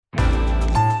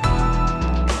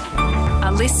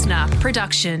listener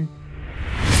production.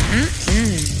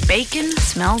 Bacon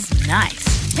smells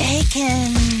nice.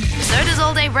 Bacon. So does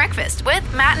All Day Breakfast with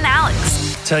Matt and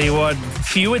Alex. Tell you what,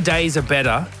 fewer days are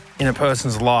better in a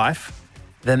person's life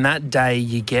than that day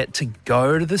you get to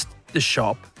go to the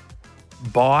shop,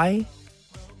 buy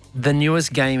the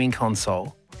newest gaming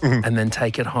console, and then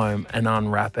take it home and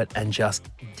unwrap it and just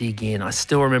dig in. I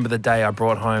still remember the day I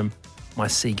brought home my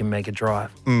Sega Mega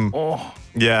Drive. Oh.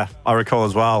 Yeah, I recall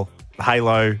as well.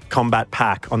 Halo Combat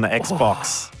Pack on the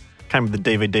Xbox. Came with the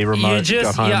DVD remote. You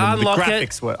got home and the unlock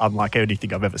graphics were unlike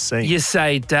anything I've ever seen. You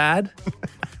say, Dad,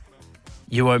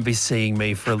 you won't be seeing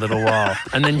me for a little while.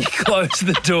 And then you close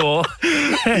the door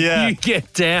and you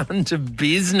get down to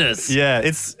business. Yeah,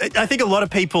 I think a lot of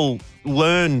people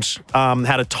learned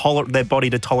how to their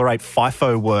body to tolerate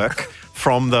FIFO work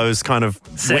from those kind of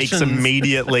weeks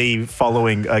immediately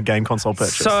following a game console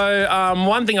purchase. So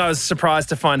one thing I was surprised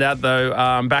to find out,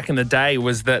 though, back in the day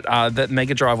was that that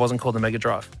Mega Drive wasn't called the Mega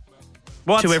Drive.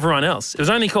 What? To everyone else. It was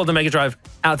only called the Mega Drive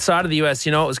outside of the US.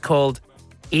 You know what it was called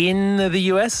in the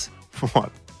US?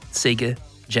 What? Sega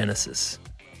Genesis.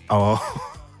 Oh,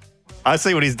 I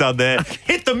see what he's done there.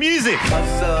 Hit the music.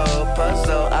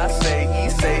 Puzzle, I say, he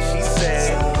say, she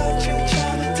say.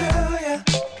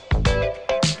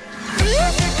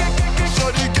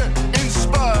 Shorty get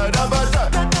inspired, how about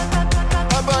that?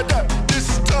 How about that?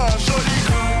 This time, shorty.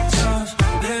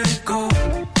 Let it go.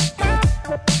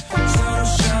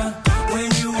 Sunshine when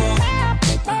you walk.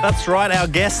 That's right. Our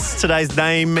guest today's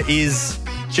name is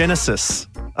Genesis.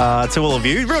 To all of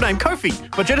you. Real name, Kofi.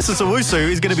 But Genesis Owusu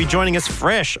is going to be joining us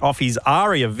fresh off his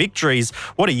Aria victories.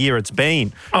 What a year it's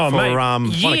been for mate. one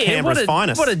of Canberra's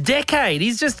finest. What a decade.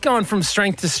 He's just gone from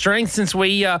strength to strength since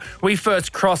we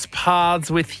first crossed paths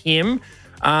with him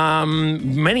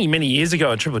many, many years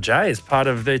ago at Triple J as part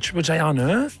of the Triple J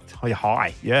Unearthed. Oh, yeah,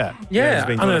 high. Yeah. Yeah, he's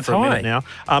been doing it for a minute now.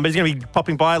 But he's going to be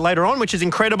popping by later on, which is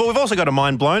incredible. We've also got a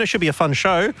mind blown. It should be a fun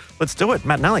show. Let's do it.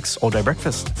 Matt and Alex, All Day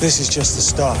Breakfast. This is just the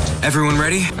start. Everyone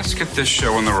ready? Let's get this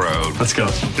show on the road. Let's go.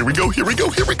 Here we go.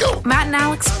 Matt and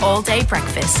Alex All Day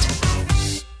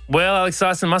Breakfast. Well, Alex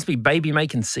Dyson, must be baby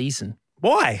making season.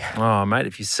 Why? Oh, mate,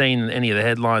 if you've seen any of the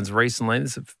headlines recently,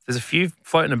 there's a few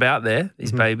floating about there,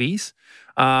 these babies.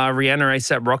 Rihanna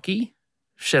ASAP Rocky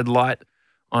shed light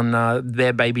on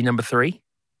their baby number 3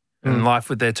 in life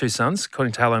with their 2 sons,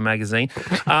 according to Hello Magazine.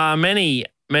 Many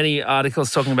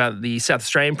articles talking about the South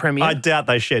Australian premiere. I doubt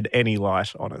they shed any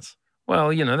light on it.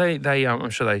 Well, you know, they I'm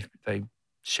sure they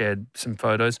shared some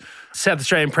photos. South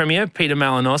Australian premier Peter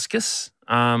Malinauskas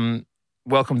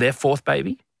welcomed their 4th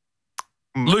baby.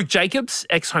 Luke Jacobs,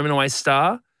 ex-Home and Away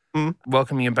star,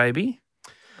 welcoming a baby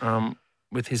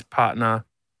with his partner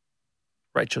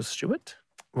Rachel Stewart.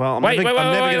 Well, I'm wait.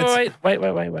 Wait.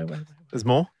 There's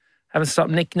more? Haven't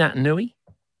stopped. Nick Nat Nui.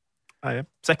 Oh, yeah.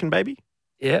 Second baby?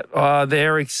 Yep. Yep.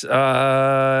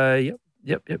 Are we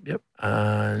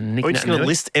just going to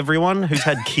list everyone who's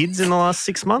had kids in the last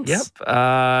 6 months? Yep.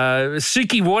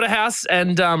 Suki Waterhouse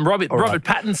and Robert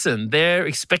Pattinson. They're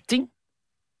expecting.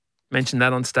 Mentioned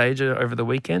that on stage over the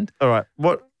weekend. All right.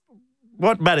 What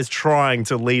Matt is trying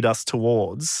to lead us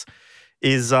towards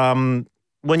is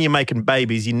when you're making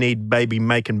babies, you need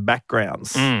baby-making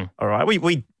backgrounds. All right?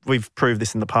 We've proved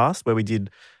this in the past where we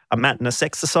did a madness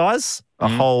exercise, a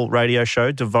whole radio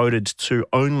show devoted to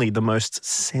only the most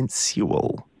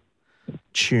sensual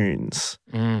tunes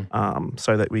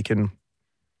so that we can,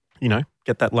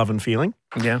 get that love and feeling.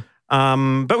 Yeah.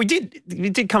 But we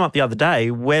did come up the other day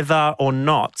whether or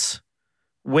not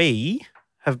we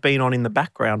have been on in the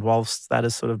background whilst that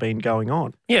has sort of been going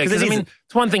on. Yeah, because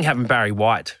it's one thing having Barry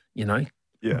White,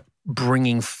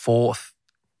 bringing forth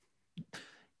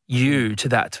you to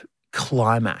that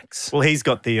climax. Well, he's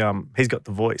got the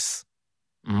voice.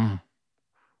 The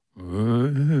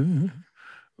voice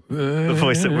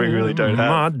that we really don't have.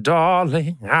 My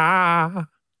darling, I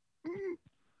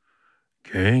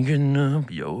can't get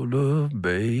enough your love,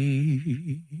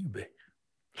 baby.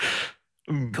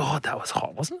 God, that was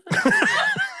hot, wasn't it?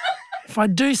 If I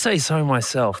do say so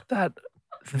myself, that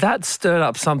stirred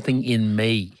up something in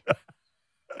me.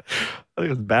 I think it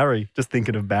was Barry. Just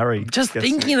thinking of Barry. Just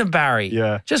thinking of Barry.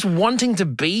 Yeah. Just wanting to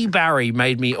be Barry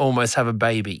made me almost have a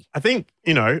baby. I think,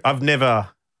 I've never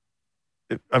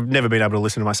been able to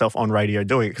listen to myself on radio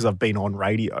doing it because I've been on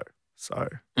radio. So,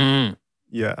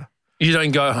 yeah. You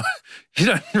don't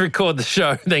record the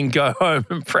show, then go home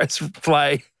and press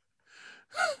play.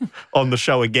 On the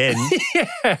show again?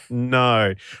 Yeah.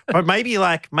 No. But maybe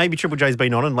Triple J's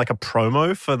been on and like a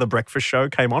promo for the breakfast show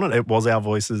came on and it was our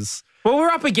voices. Well, we're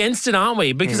up against it, aren't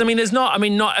we? Because,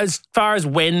 not as far as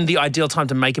when the ideal time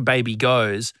to make a baby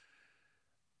goes,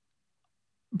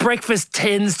 breakfast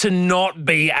tends to not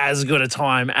be as good a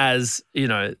time as,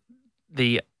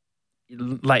 the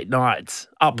late nights,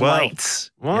 up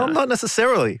late. Well, not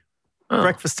necessarily.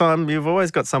 Breakfast time, you've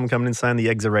always got someone coming in saying the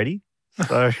eggs are ready.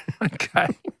 So, Okay.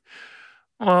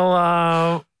 Well,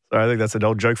 I think that's an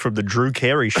old joke from the Drew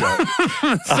Carey show.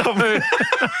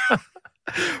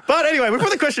 But anyway, we put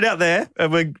the question out there,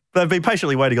 and they've been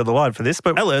patiently waiting on the line for this,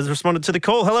 but Ella has responded to the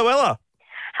call. Hello, Ella.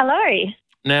 Hello.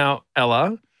 now,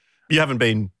 Ella. You haven't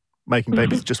been making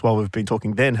babies just while we've been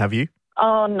talking then, have you?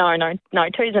 Oh, no,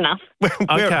 two's enough.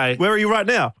 Okay. Where are you right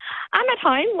now? I'm at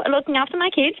home looking after my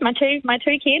kids, my two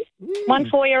kids, one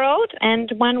 4-year-old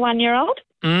and one 1-year-old.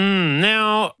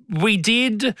 Now, we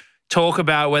did talk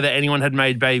about whether anyone had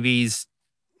made babies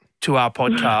to our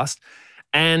podcast,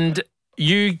 and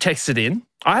you texted in.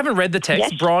 I haven't read the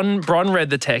text. Yes. Bron read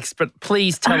the text, but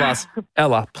please tell us,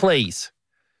 Ella, please.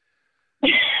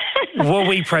 Were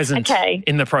we present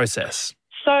in the process?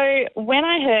 So when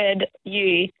I heard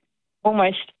you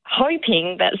almost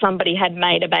hoping that somebody had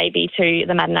made a baby to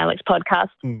the Matt and Alex podcast,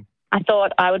 I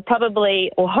thought I would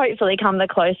probably or hopefully come the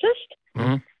closest.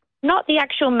 Mm-hmm. Not the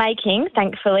actual making,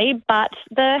 thankfully, but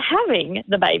the having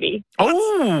the baby.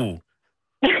 Oh,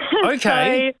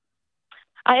 okay. So,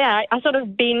 I sort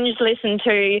of binge listened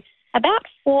to about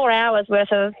 4 hours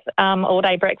worth of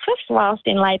all-day breakfast whilst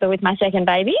in labour with my second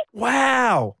baby.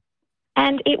 Wow.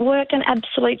 And it worked an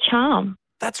absolute charm.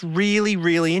 That's really,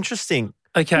 really interesting.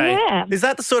 Okay. Yeah. Is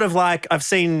that the sort of I've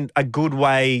seen a good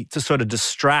way to sort of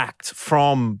distract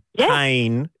from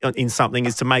pain in something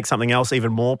is to make something else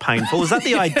even more painful? Is that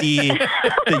the idea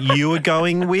that you were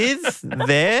going with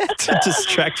there to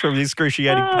distract from the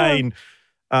excruciating pain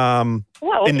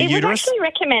Well, in the it uterus? was actually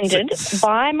recommended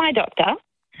by my doctor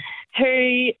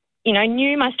who,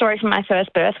 knew my story from my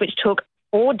first birth, which took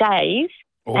 4 days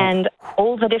and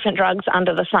all the different drugs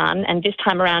under the sun. And this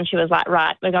time around, she was like,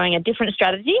 right, we're going a different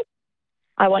strategy.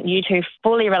 I want you to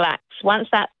fully relax. Once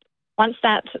that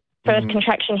first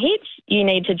contraction hits, you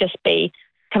need to just be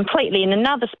completely in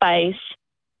another space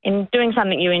in doing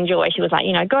something you enjoy. She was like,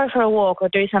 go for a walk or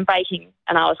do some baking.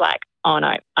 And I was like, oh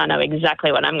no, I know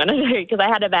exactly what I'm going to do, because I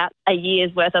had about a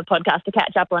year's worth of podcast to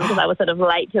catch up on because I was sort of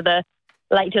late to the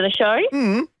show.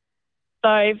 Mm.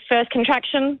 So first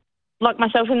contraction, locked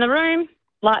myself in the room,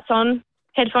 lights on,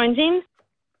 headphones in,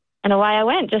 and away I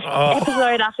went. Just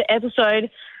episode after episode.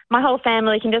 My whole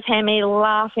family can just hear me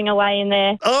laughing away in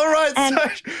there. All right, And-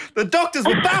 so the doctors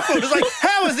were baffled. It's like,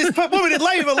 how is this woman in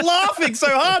labour laughing so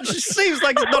hard? She seems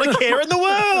like it's not a care in the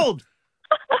world.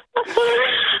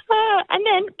 And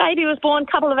then baby was born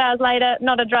a couple of hours later,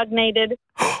 not a drug needed,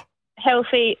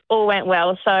 healthy, all went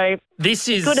well. So This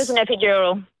is good as an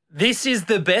epidural. This is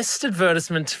the best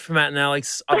advertisement for Matt and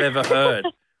Alex I've ever heard.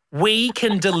 We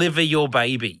can deliver your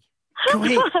baby.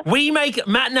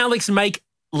 Matt and Alex make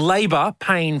labour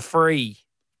pain-free.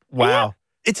 Wow.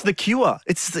 It's the cure.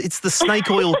 It's the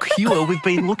snake oil cure we've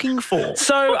been looking for.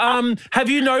 So have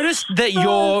you noticed that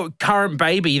your current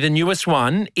baby, the newest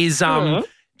one, is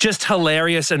just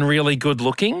hilarious and really good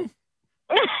looking?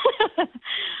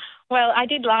 Well, I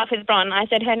did laugh with Bron. I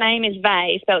said her name is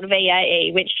Vae, spelled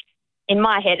V-A-E, which in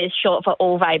my head is short for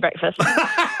all Vae Breakfast.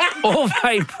 All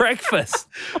Vae Breakfast.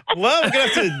 Well, we're going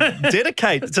to have to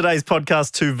dedicate today's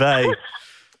podcast to Vae.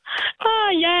 Oh,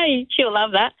 yay. She'll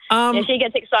love that. She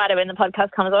gets excited when the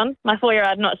podcast comes on. My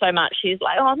 4-year-old, not so much. She's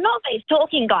like, not these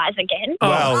talking guys again.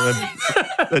 Well,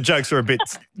 the jokes are a bit...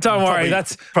 Don't worry,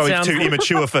 that's probably too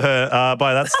immature for her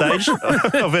by that stage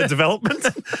of her development.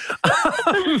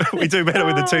 We do better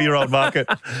with the 2-year-old market.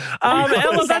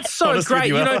 Ella, that's so Honest with great.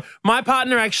 you, Ella. My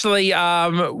partner actually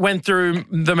went through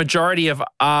the majority of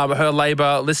her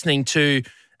labour listening to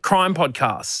crime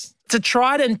podcasts. It's a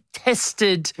tried and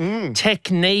tested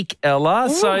technique, Ella.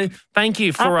 So thank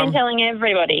you for... I've been telling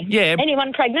everybody. Yeah.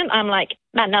 Anyone pregnant, I'm like,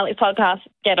 Matt and Alex podcast,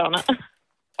 get on it.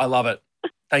 I love it.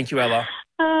 Thank you, Ella.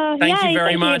 Thank Yay, you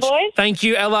very much. You, boys. Thank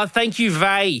you, Ella. Thank you,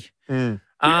 Vae. And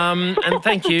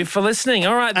thank you for listening.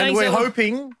 All right, And thanks, we're Ella.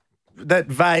 hoping that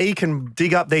Vae can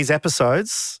dig up these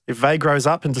episodes. If Vae grows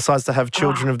up and decides to have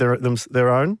children of their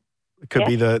own, it could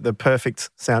be the perfect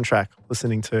soundtrack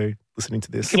listening to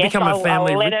this. Yes, become a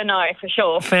family I'll let her know for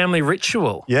sure. Family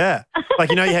ritual. Yeah.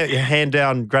 Like, you hand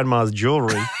down grandma's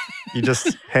jewellery, you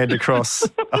just hand across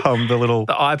the little...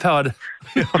 The iPod.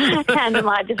 And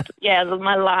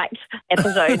my liked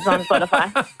episodes on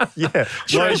Spotify. Yeah. Load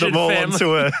Treasured them all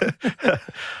family.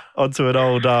 onto an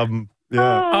old...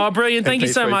 Oh, brilliant. Thank you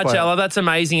so MP3 much, player. Ella. That's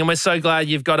amazing. And we're so glad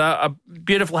you've got a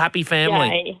beautiful, happy family.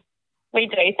 Yay. We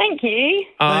do. Thank you.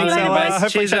 Thanks, See you Ella. later, Hopefully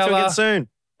Cheers, chat to you Ella. again soon.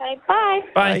 Okay, bye.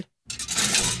 Bye.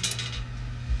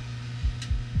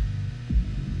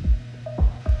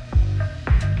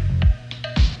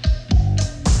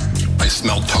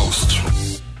 smell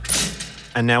toast.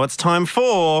 And now it's time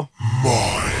for...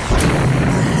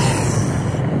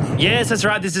 Yes, that's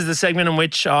right. This is the segment in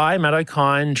which I, Matt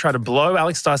O'Kine, try to blow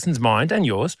Alex Dyson's mind and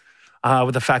yours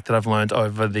with the fact that I've learned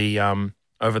over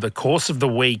the course of the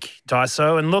week,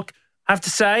 Dyso. And look, I have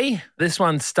to say, this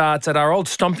one starts at our old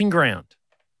stomping ground.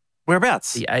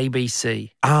 Whereabouts? The ABC.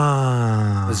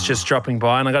 Ah. Was just dropping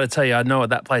by, and I got to tell you, I know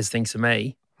what that place thinks of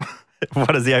me.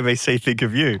 What does the ABC think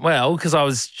of you? Well, because I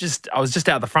was just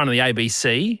out the front of the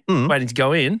ABC, waiting to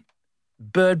go in.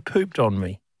 Bird pooped on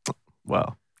me.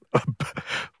 Well,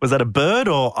 was that a bird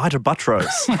or Ida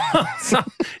Buttrose?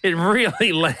 It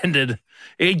really landed.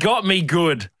 It got me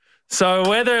good. So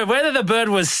whether the bird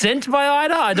was sent by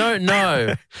Ida, I don't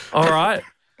know. All right,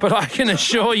 but I can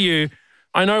assure you,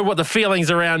 I know what the feelings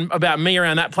about me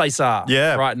around that place are.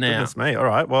 Yeah, right now. That's me. All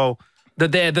right. Well, the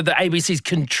ABC's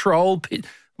control.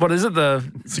 What is it? The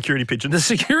security pigeon. The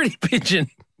security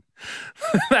pigeon.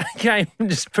 That came and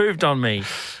just pooped on me.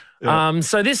 Yeah.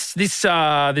 So this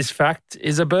fact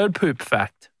is a bird poop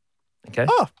fact. Okay.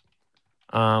 Oh.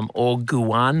 Or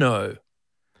guano.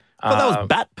 But that was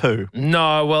bat poo.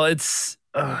 No, well, it's.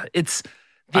 And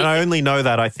I only know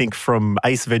that, I think, from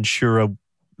Ace Ventura,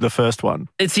 the first one.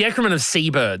 It's the excrement of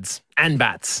seabirds and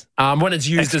bats when it's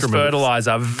used as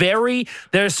fertilizer.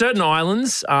 There are certain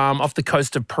islands off the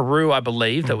coast of Peru, I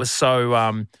believe, that was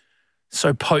so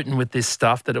potent with this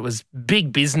stuff that it was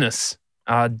big business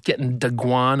getting the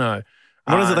guano.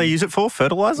 What is it they use it for?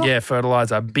 Fertilizer? Yeah,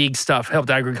 fertilizer. Big stuff.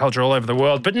 Helped agriculture all over the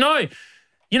world. But no,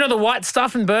 you know the white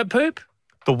stuff in bird poop?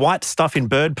 The white stuff in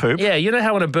bird poop? Yeah, you know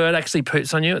how when a bird actually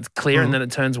poops on you, it's clear and then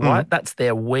it turns white? That's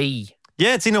their wee.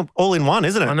 Yeah, it's all in one,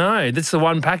 isn't it? I know. That's the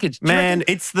one package. Man,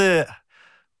 it's they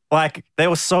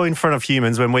were so in front of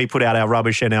humans when we put out our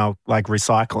rubbish and our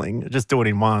recycling. Just do it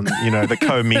in one, the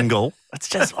co-mingle. It's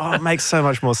just, it makes so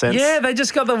much more sense. Yeah, they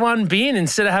just got the one bin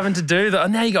instead of having to do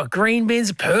now you got green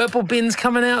bins, purple bins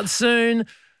coming out soon.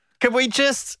 Can we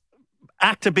just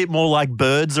act a bit more like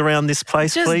birds around this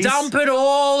place, please? Just dump it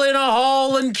all in a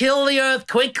hole and kill the earth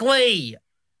quickly.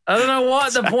 I don't know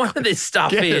what the point of this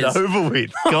stuff is. Get it over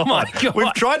with. God. Oh my God.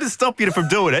 We've tried to stop you from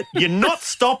doing it. You're not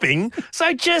stopping.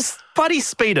 So just bloody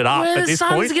speed it up at this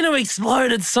point. The sun's going to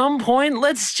explode at some point.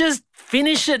 Let's just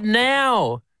finish it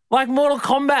now. Like Mortal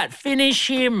Kombat, finish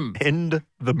him. End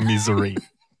the misery.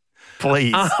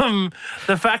 Please.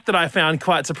 The fact that I found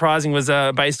quite surprising was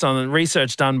based on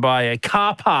research done by a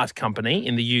car part company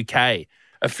in the UK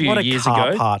a few years ago. What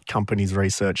are car part companies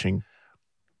researching?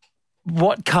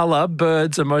 What colour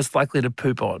birds are most likely to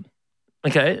poop on?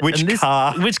 Okay. Which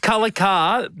colour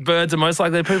car birds are most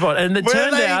likely to poop on? And it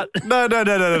turned out... No.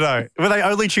 Were they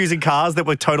only choosing cars that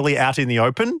were totally out in the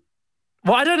open?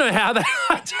 Well, I don't know how they...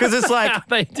 Because it's like,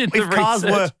 they did the if cars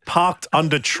research. were parked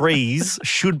under trees,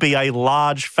 should be a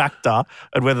large factor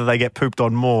in whether they get pooped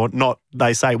on more. Not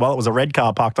they say, well, it was a red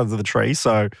car parked under the tree,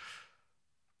 so...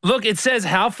 Look, it says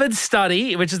Halford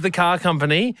Study, which is the car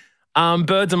company...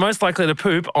 birds are most likely to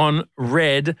poop on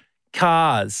red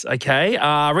cars, okay?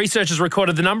 Researchers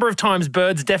recorded the number of times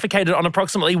birds defecated on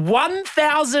approximately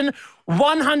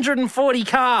 1,140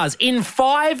 cars in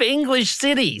 5 English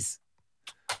cities.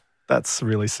 That's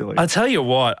really silly. I tell you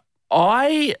what,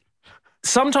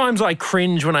 sometimes I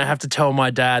cringe when I have to tell my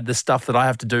dad the stuff that I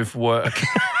have to do for work.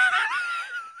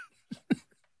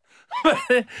 But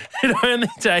it only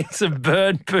takes a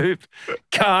bird poop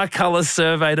car colour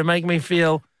survey to make me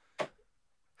feel...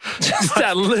 just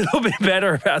a little bit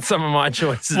better about some of my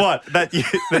choices. What? That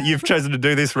you've chosen to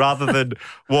do this rather than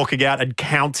walking out and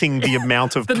counting the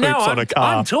amount of poops on a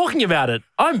car. I'm talking about it.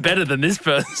 I'm better than this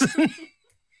person.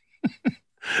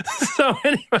 So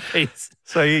anyways.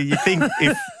 So you think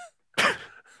if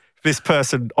this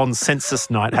person on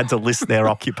census night had to list their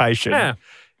occupation,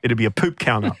 it'd be a poop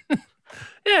counter.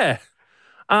 Yeah.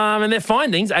 And their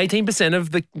findings, 18% of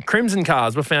the crimson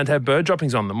cars were found to have bird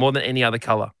droppings on them, more than any other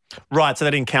colour. Right, so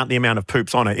they didn't count the amount of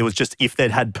poops on it. It was just if they'd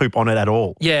had poop on it at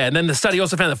all. Yeah, and then the study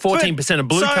also found that 14% of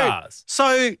blue cars.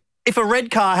 So if a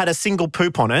red car had a single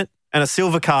poop on it and a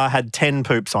silver car had 10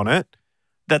 poops on it,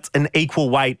 that's an equal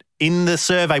weight in the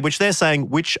survey, which they're saying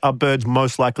which are birds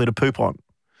most likely to poop on.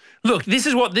 Look, this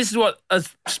is what a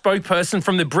spokesperson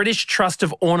from the British Trust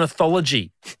of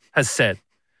Ornithology has said.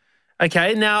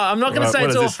 Okay, now I'm not going to say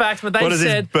it's all facts, but they said... What does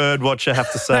this bird watcher have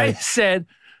to say? They said,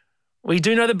 we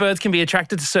do know that birds can be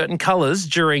attracted to certain colours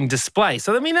during display.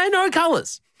 So, I mean, they know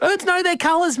colours. Birds know their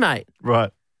colours, mate. Right.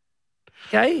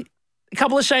 Okay? A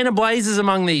couple of Shayna Blazers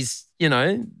among these,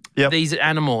 these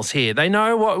animals here. They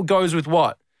know what goes with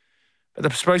what. But the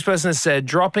spokesperson has said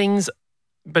droppings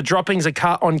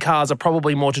on cars are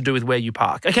probably more to do with where you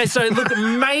park. Okay, so look,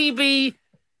 maybe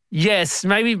Yes,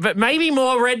 maybe, but maybe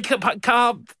more red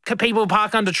car people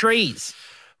park under trees.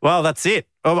 Well, that's it.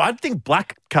 Oh, I think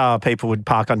black car people would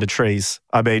park under trees.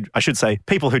 I mean, I should say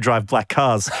people who drive black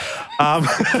cars.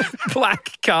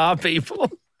 Black car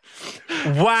people.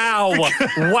 Wow.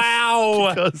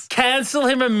 Cancel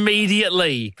him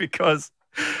immediately. Because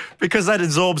that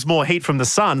absorbs more heat from the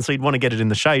sun, so you'd want to get it in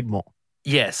the shade more.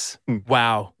 Yes.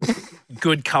 Wow.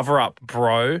 Good cover up,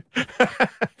 bro.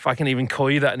 If I can even call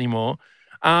you that anymore.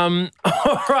 All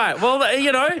right. Well,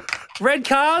 you know, red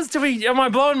cars. Am I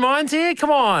blowing minds here? Come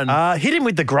on. Hit him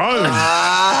with the groan.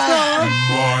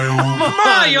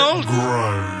 Mild.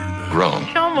 Grown.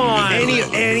 Come on.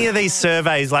 Any of these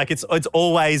surveys, like it's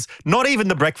always not even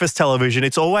the breakfast television.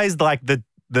 It's always like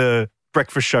the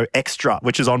breakfast show extra,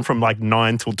 which is on from like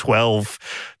 9 till 12.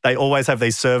 They always have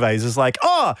these surveys. It's like,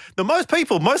 the most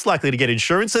people most likely to get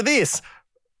insurance are this.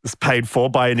 It's paid for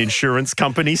by an insurance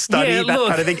company study, Yeah, that look.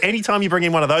 kind of thing. Anytime you bring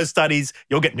in one of those studies,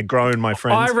 you're getting a groan, my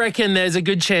friend. I reckon there's a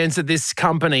good chance that this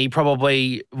company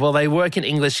probably, they work in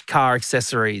English car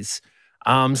accessories.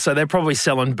 So they're probably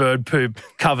selling bird poop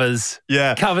covers.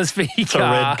 Yeah. Covers for your to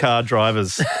car. red car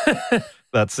drivers.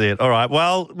 That's it. All right.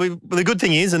 Well, the good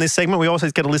thing is in this segment, we also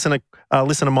get to listen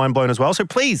to Mind Blown as well. So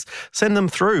please send them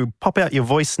through. Pop out your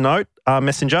voice note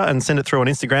messenger and send it through on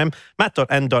Instagram,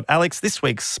 matt.and.alex. This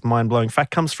week's Mind Blowing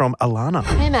fact comes from Alana.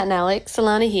 Hey Matt and Alex,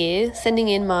 Alana here, sending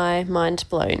in my mind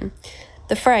blown.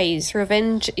 The phrase,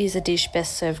 revenge is a dish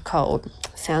best served cold,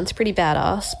 sounds pretty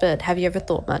badass, but have you ever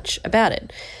thought much about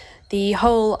it? The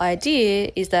whole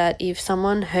idea is that if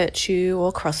someone hurts you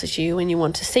or crosses you and you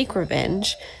want to seek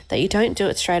revenge, that you don't do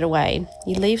it straight away.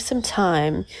 You leave some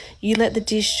time, you let the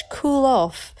dish cool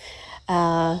off.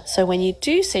 So when you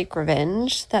do seek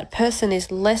revenge, that person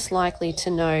is less likely to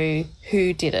know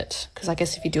who did it. Because I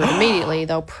guess if you do it immediately,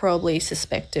 they'll probably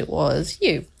suspect it was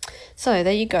you. So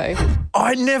there you go.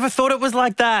 I never thought it was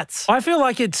like that. I feel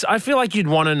like you'd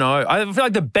want to know. I feel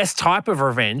like the best type of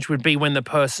revenge would be when the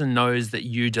person knows that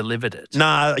you delivered it.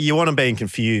 Nah, you want them being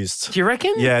confused. Do you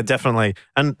reckon? Yeah, definitely.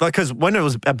 And because when it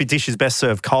was a dish is best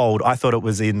served cold, I thought it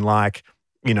was in like,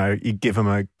 you know, you give them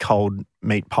a cold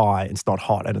meat pie, it's not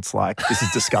hot, and it's like, this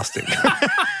is disgusting.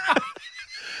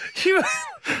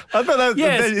 I thought that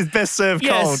is best served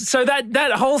cold. So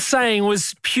that whole saying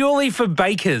was purely for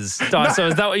bakers, Di. So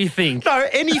is that what you think? No,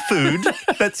 any food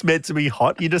that's meant to be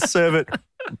hot, you just serve it.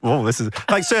 Oh, this is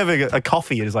like serving a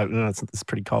coffee. It's like, no, it's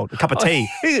pretty cold. A cup of tea.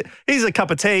 Here's a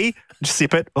cup of tea. Just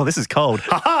sip it. Oh, this is cold.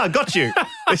 Ha, got you.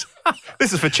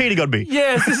 This is for cheating on me.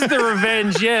 Yes, this is the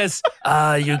revenge. Yes.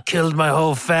 You killed my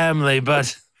whole family,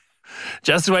 but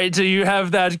just wait till you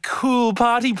have that cool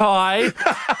party pie.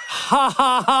 Ha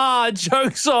ha ha.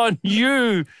 Joke's on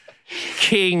you,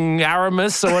 King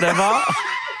Aramis or whatever.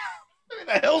 Who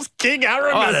the hell's King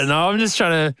Aramis? I don't know. I'm just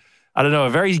trying to, a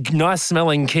very nice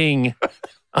smelling king.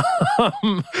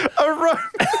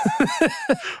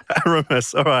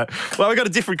 Aramis. All right. Well, we've got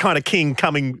a different kind of king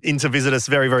coming in to visit us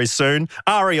very, very soon.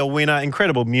 Aria winner,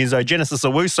 incredible muso, Genesis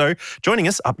Owusu, joining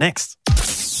us up next.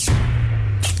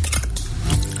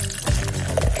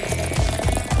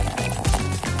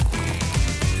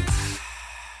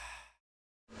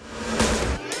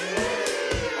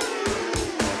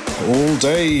 All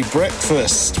day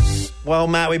breakfast. Well,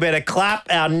 Matt, we better clap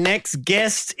our next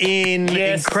guest in.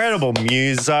 Yes. Incredible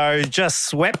muso. Just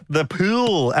swept the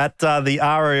pool at the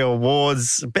ARIA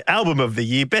Awards. Album of the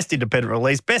Year, Best Independent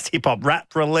Release, Best Hip Hop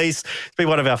Rap Release. It's been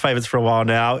one of our favourites for a while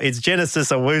now. It's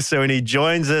Genesis Owusu, and he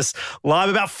joins us live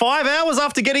about 5 hours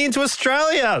after getting into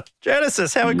Australia.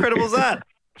 Genesis, how incredible is that?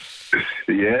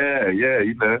 Yeah,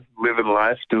 you know, living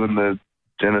life, doing the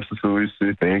Genesis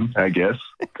Owusu thing, I guess.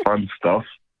 Fun stuff.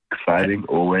 Exciting,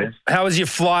 always. How was your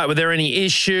flight? Were there any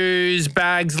issues,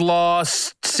 bags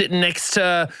lost, sitting next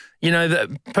to,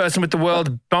 the person with the world's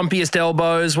bumpiest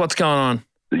elbows? What's going on?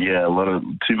 Yeah,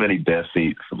 too many bare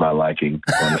feet for my liking,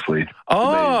 honestly.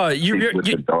 Oh, with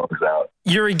the dogs out.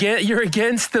 You're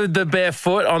against the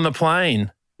barefoot on the plane.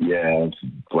 Yeah, it's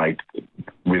like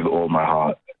with all my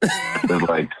heart. It's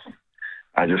like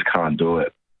I just can't do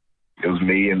it. It was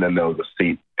me, and then there was a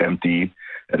seat empty,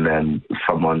 and then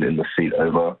someone in the seat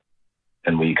over.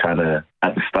 And we kind of,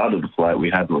 at the start of the flight, we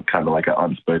had kind of like an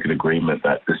unspoken agreement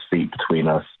that the seat between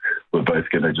us, we're both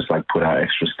going to just like put our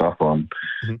extra stuff on.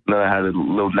 Mm-hmm. And then I had a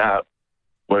little nap,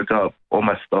 woke up, all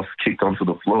my stuff kicked onto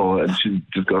the floor, and she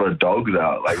just got her dogs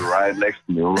out, like right next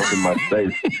to me, all up in my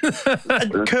face.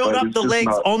 And curled up the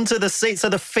legs onto the seat, so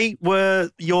the feet were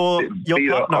your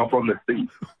feet partner. Up on the seat.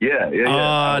 Yeah.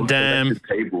 Oh, damn. The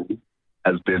table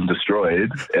has been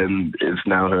destroyed, and it's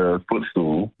now her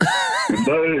footstool.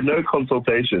 No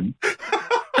consultation.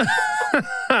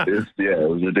 It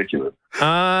was ridiculous.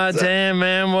 Damn,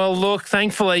 man. Well, look,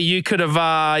 thankfully you could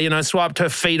have, swiped her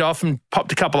feet off and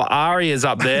popped a couple of arias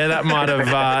up there. That might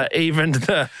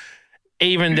have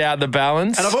evened out the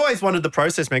balance. And I've always wondered the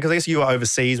process, man, because I guess you were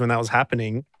overseas when that was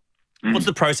happening. What's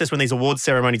the process when these awards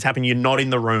ceremonies happen? You're not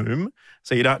in the room,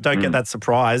 so you don't get that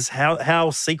surprise. How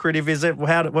secretive is it?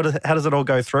 How does it all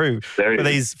go through for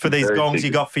these gongs secret.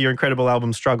 You got for your incredible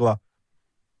album, Struggler?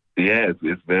 Yeah,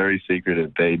 it's very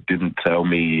secretive. They didn't tell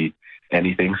me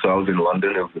anything. So I was in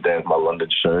London. It was the day of my London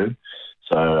show.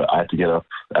 So I had to get up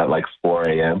at like 4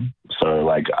 a.m. So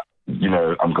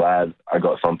I'm glad I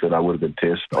got something. I would have been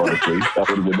pissed, honestly. I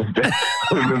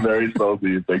would have been very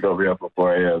salty if they got me up at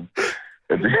 4 a.m.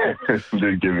 and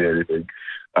didn't give me anything.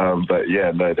 But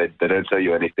yeah, no, they don't tell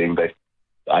you anything.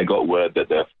 I got word that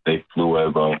they flew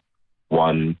over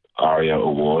one ARIA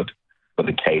award for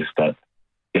the case that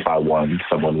if I won,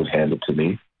 someone would hand it to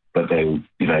me. But it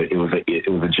was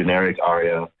a generic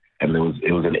ARIA, and it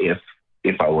was an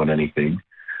if I won anything.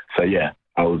 So yeah,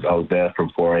 I was there from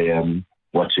 4 a.m.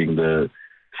 watching the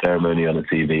ceremony on the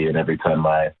TV, and every time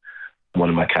one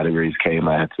of my categories came,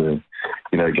 I had to,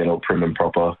 get all prim and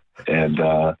proper. And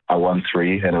I won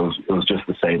 3, and it was just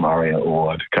the same ARIA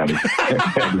award kind of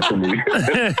to me.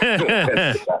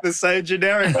 The same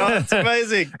generic. Oh, that's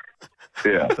amazing.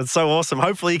 Yeah. That's so awesome.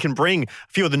 Hopefully you can bring a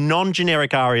few of the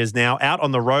non-generic arias now out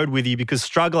on the road with you, because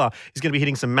Struggler is going to be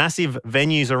hitting some massive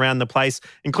venues around the place,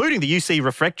 including the UC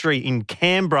Refectory in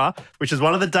Canberra, which is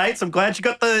one of the dates. I'm glad you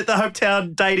got the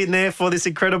hometown date in there for this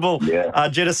incredible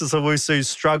Genesis Owusu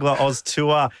Struggler Oz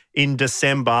tour in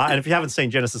December. And if you haven't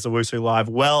seen Genesis Owusu live,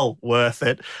 well worth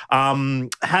it.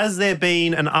 Has there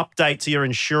been an update to your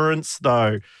insurance,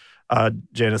 though,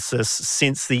 Genesis,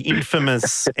 since the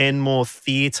infamous Enmore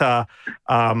Theatre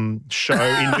show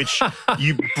in which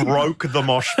you broke the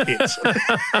mosh pit?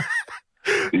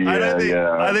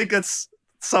 I think that's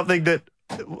something that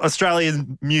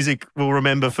Australian music will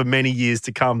remember for many years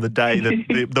to come, the day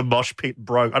that the mosh pit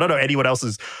broke. I don't know anyone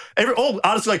else's. All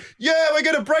artists are like, yeah, we're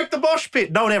going to break the mosh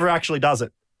pit. No one ever actually does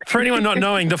it. For anyone not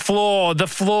knowing, the floor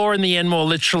in the Enmore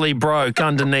literally broke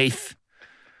underneath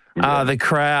the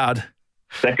crowd.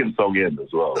 Second song in as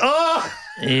well. Oh!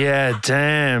 Yeah,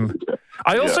 damn.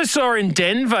 I also saw in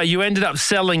Denver you ended up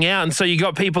selling out, and so you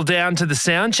got people down to the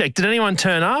sound check. Did anyone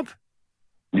turn up?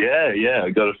 Yeah.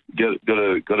 I got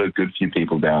a good few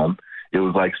people down. It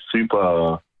was like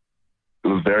super. It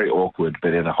was very awkward,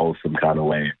 but in a wholesome kind of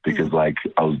way, because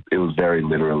it was very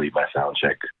literally my sound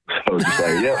check. So I was just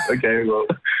like, yeah, okay, well,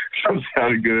 that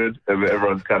sounded good, and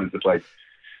everyone's kind of just like.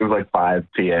 It was like 5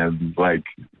 p.m. The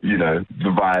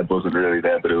vibe wasn't really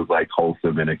there, but it was like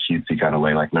wholesome in a cutesy kind of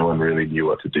way. Like no one really knew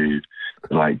what to do.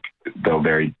 Like they were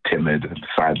very timid and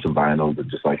signed some vinyl, but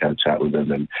just like had a chat with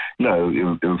them. And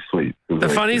it was sweet. It was the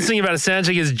funniest thing about a sound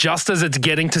check is just as it's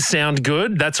getting to sound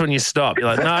good, that's when you stop.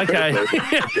 You're like, no, okay.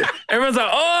 Everyone's like,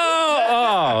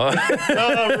 oh,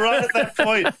 right at that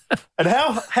point. And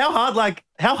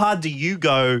how hard do you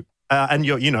go? And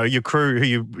your crew who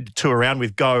you tour around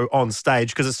with go on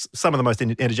stage, because it's some of the most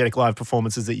energetic live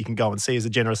performances that you can go and see as a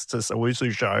Genesis Owusu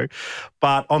show.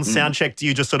 But on soundcheck, do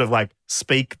you just sort of like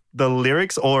speak the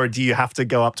lyrics, or do you have to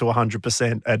go up to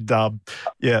 100% and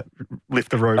lift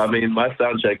the roof? I mean, my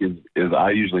soundcheck is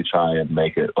I usually try and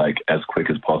make it like as quick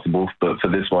as possible, but for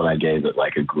this one I gave it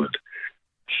like a good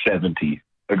 70%.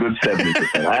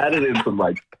 I added in some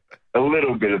a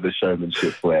little bit of the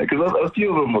showmanship flair, because a few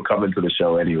of them were coming to the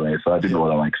show anyway, so I didn't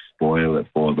want to spoil it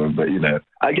for them. But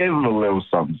I gave them a little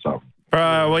something.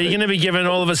 Well, you're going to be giving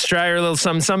all of Australia a little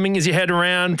something as you head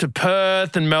around to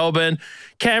Perth and Melbourne,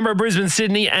 Canberra, Brisbane,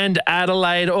 Sydney and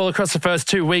Adelaide, all across the first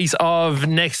 2 weeks of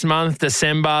next month,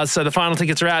 December. So the final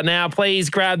tickets are out now. Please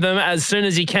grab them as soon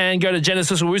as you can. Go to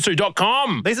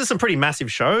genesisowusu.com. These are some pretty massive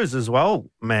shows as well,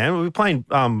 man. We're playing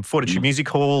Fortitude Music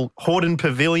Hall, Hordern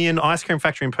Pavilion, Ice Cream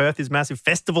Factory in Perth is massive,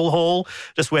 Festival Hall,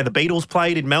 just where the Beatles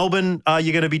played in Melbourne.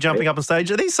 You're going to be jumping up on stage.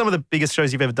 Are these some of the biggest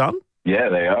shows you've ever done? Yeah,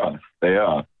 they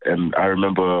are. And I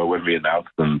remember when we announced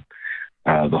them,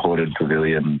 the Hordern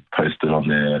Pavilion posted on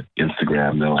their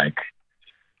Instagram, they're like,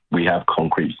 we have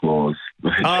concrete floors.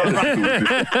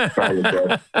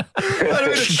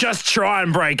 Just try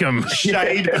and break them.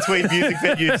 Shade between music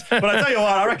venues. But I tell you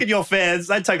what, I reckon your fans,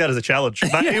 they'd take that as a challenge.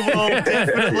 They will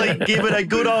definitely give it a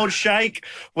good old shake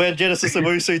when Genesis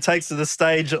Owusu takes to the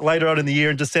stage later on in the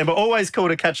year in December. Always cool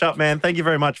to catch up, man. Thank you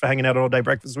very much for hanging out on All Day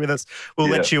Breakfast with us. We'll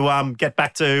let you get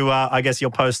back to, I guess,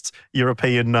 your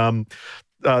post-European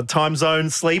time zone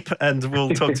sleep, and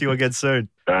we'll talk to you again soon.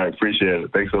 All right, appreciate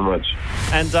it. Thanks so much.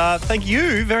 And thank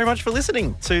you very much for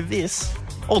listening to this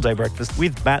All Day Breakfast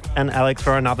with Matt and Alex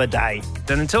for another day.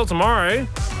 Then until tomorrow,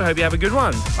 I hope you have a good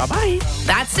one. Bye-bye.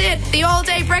 That's it. The All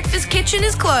Day Breakfast kitchen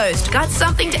is closed. Got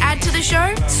something to add to the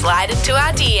show? Slide into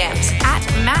our DMs at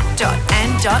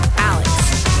matt.and.alex.